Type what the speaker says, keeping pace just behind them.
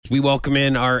We welcome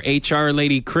in our HR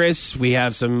lady, Chris. We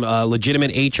have some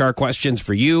legitimate HR questions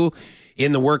for you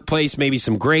in the workplace, maybe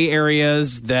some gray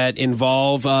areas that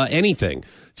involve anything.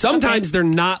 Sometimes they're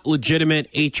not legitimate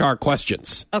HR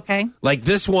questions. Okay. Like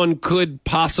this one could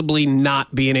possibly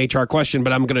not be an HR question,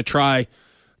 but I'm going to try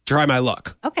my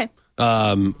luck. Okay.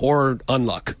 Or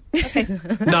unluck. Okay.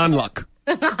 Non-luck.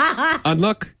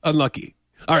 Unlucky.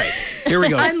 All right, here we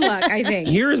go. Unluck, I think.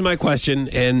 Here is my question,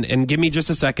 and give me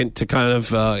just a second to kind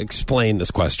of explain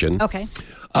this question. Okay.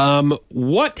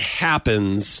 What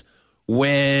happens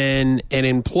when an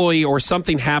employee or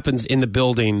something happens in the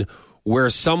building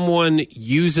where someone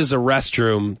uses a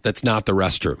restroom that's not the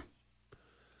restroom?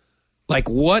 Like,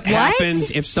 what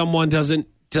happens if someone doesn't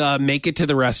make it to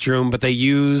the restroom, but they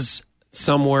use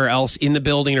somewhere else in the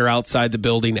building or outside the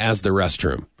building as the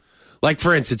restroom? Like,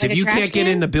 for instance, Like if a you trash can't get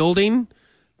can? in the building,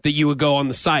 that you would go on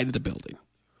the side of the building.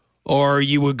 Or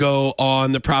you would go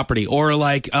on the property. Or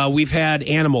like we've had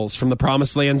animals from the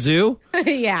Promised Land Zoo.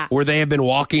 Yeah. Where they have been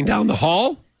walking down the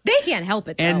hall. They can't help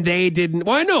it, though. And they didn't.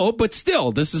 Well, I know, but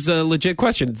still, this is a legit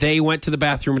question. They went to the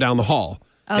bathroom down the hall.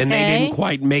 And they didn't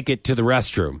quite make it to the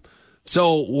restroom.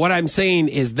 So what I'm saying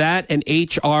is that an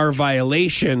HR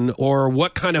violation, or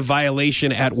what kind of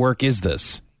violation at work is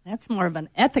this? That's more of an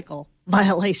ethical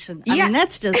violation. I Yeah. mean,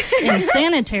 that's just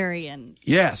insanitary and,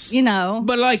 Yes. you know.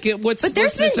 But like, But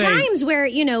there's been times where,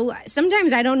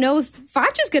 sometimes I don't know if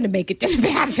Facha's going to make it to the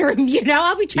bathroom.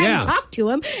 I'll be trying to talk to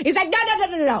him. He's like,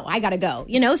 no, I got to go.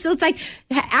 So it's like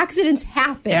accidents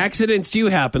happen. Accidents do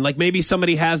happen. Like maybe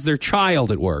somebody has their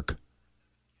child at work.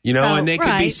 And they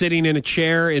could be sitting in a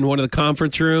chair in one of the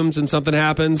conference rooms and something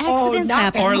happens. Accidents not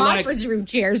happen. the Or like- conference room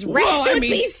chairs. Rex would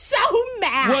be so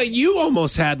mad. Well, you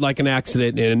almost had like an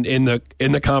accident in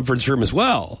the conference room as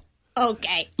well.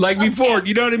 Okay. Like before,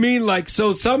 you know what I mean? Like,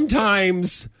 so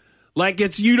sometimes, like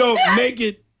you don't make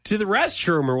it to the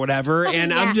restroom or whatever. And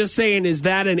Yeah. I'm just saying, is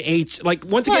that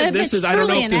once Well, again, if this it's is, I don't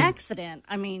know truly if an this, accident,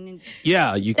 I mean,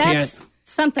 yeah, you that's can't.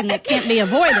 something that can't be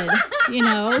avoided,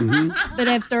 Mm-hmm. But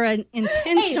if they're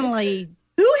intentionally...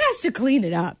 Who has to clean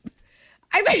it up?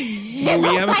 I mean, Well,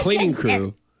 we have a like I cleaning said,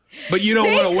 crew. But you don't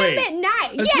They want come to wait. at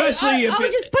night. Especially yeah. if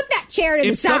it- just put that chair to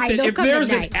the side. They'll If come there's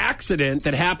at an night. accident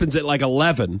that happens at like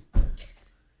 11,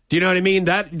 do you know what I mean?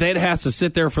 That has to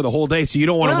sit there for the whole day, so you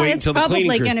don't want to wait it's until the cleaning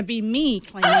probably crew. going to be me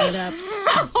cleaning it up.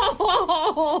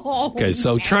 Okay,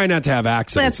 so try not to have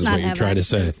accidents Let's is not what you're have trying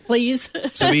accidents, to say. please.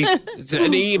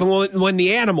 And even when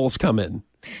the animals come in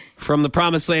from the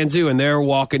Promised Land Zoo and they're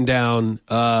walking down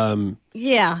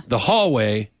Yeah. the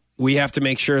hallway, we have to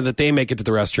make sure that they make it to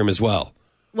the restroom as well.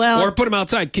 Well, Or put them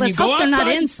outside. Can you let's go hope outside? they're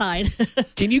not inside.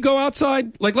 Can you go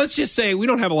outside? Like, let's just say we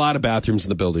don't have a lot of bathrooms in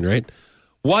the building, right?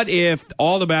 What if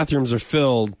all the bathrooms are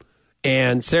filled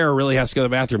and Sarah really has to go to the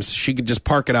bathroom, so she could just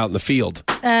park it out in the field?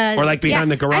 Or like behind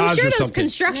the garage I'm sure or those something.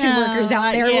 construction workers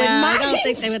out there would I mind. don't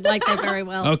think they would like that very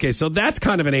well. Okay, so that's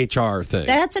kind of an HR thing.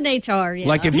 That's an HR, yeah.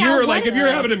 Like if Now, you're what- if you're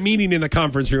having a meeting in the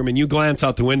conference room and you glance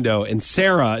out the window and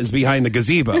Sarah is behind the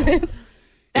gazebo in the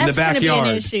That's gonna backyard. be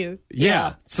an issue.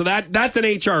 Yeah. So that's an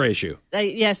HR issue.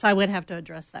 Yes, I would have to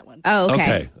address that one. Oh,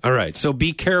 Okay. All right. So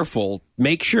be careful.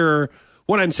 Make sure.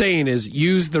 What I'm saying is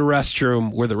use the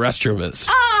restroom where the restroom is.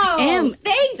 Oh, And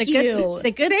thank the you. Good,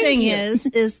 the good Thank thing you.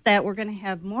 is that we're going to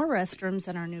have more restrooms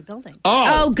in our new building.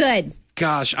 Oh, good.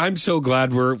 Gosh, I'm so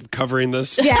glad we're covering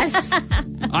this. Yes.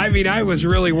 I mean, I was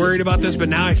really worried about this, but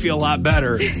now I feel a lot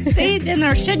better. See, then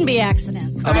there shouldn't be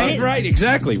accidents, right? Right,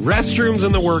 exactly. Restrooms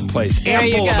in the workplace, There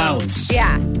you ample go. amounts.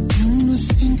 Yeah.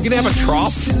 You gonna have a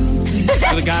trough for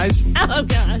the guys? Oh,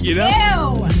 God. You know?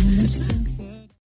 Ew.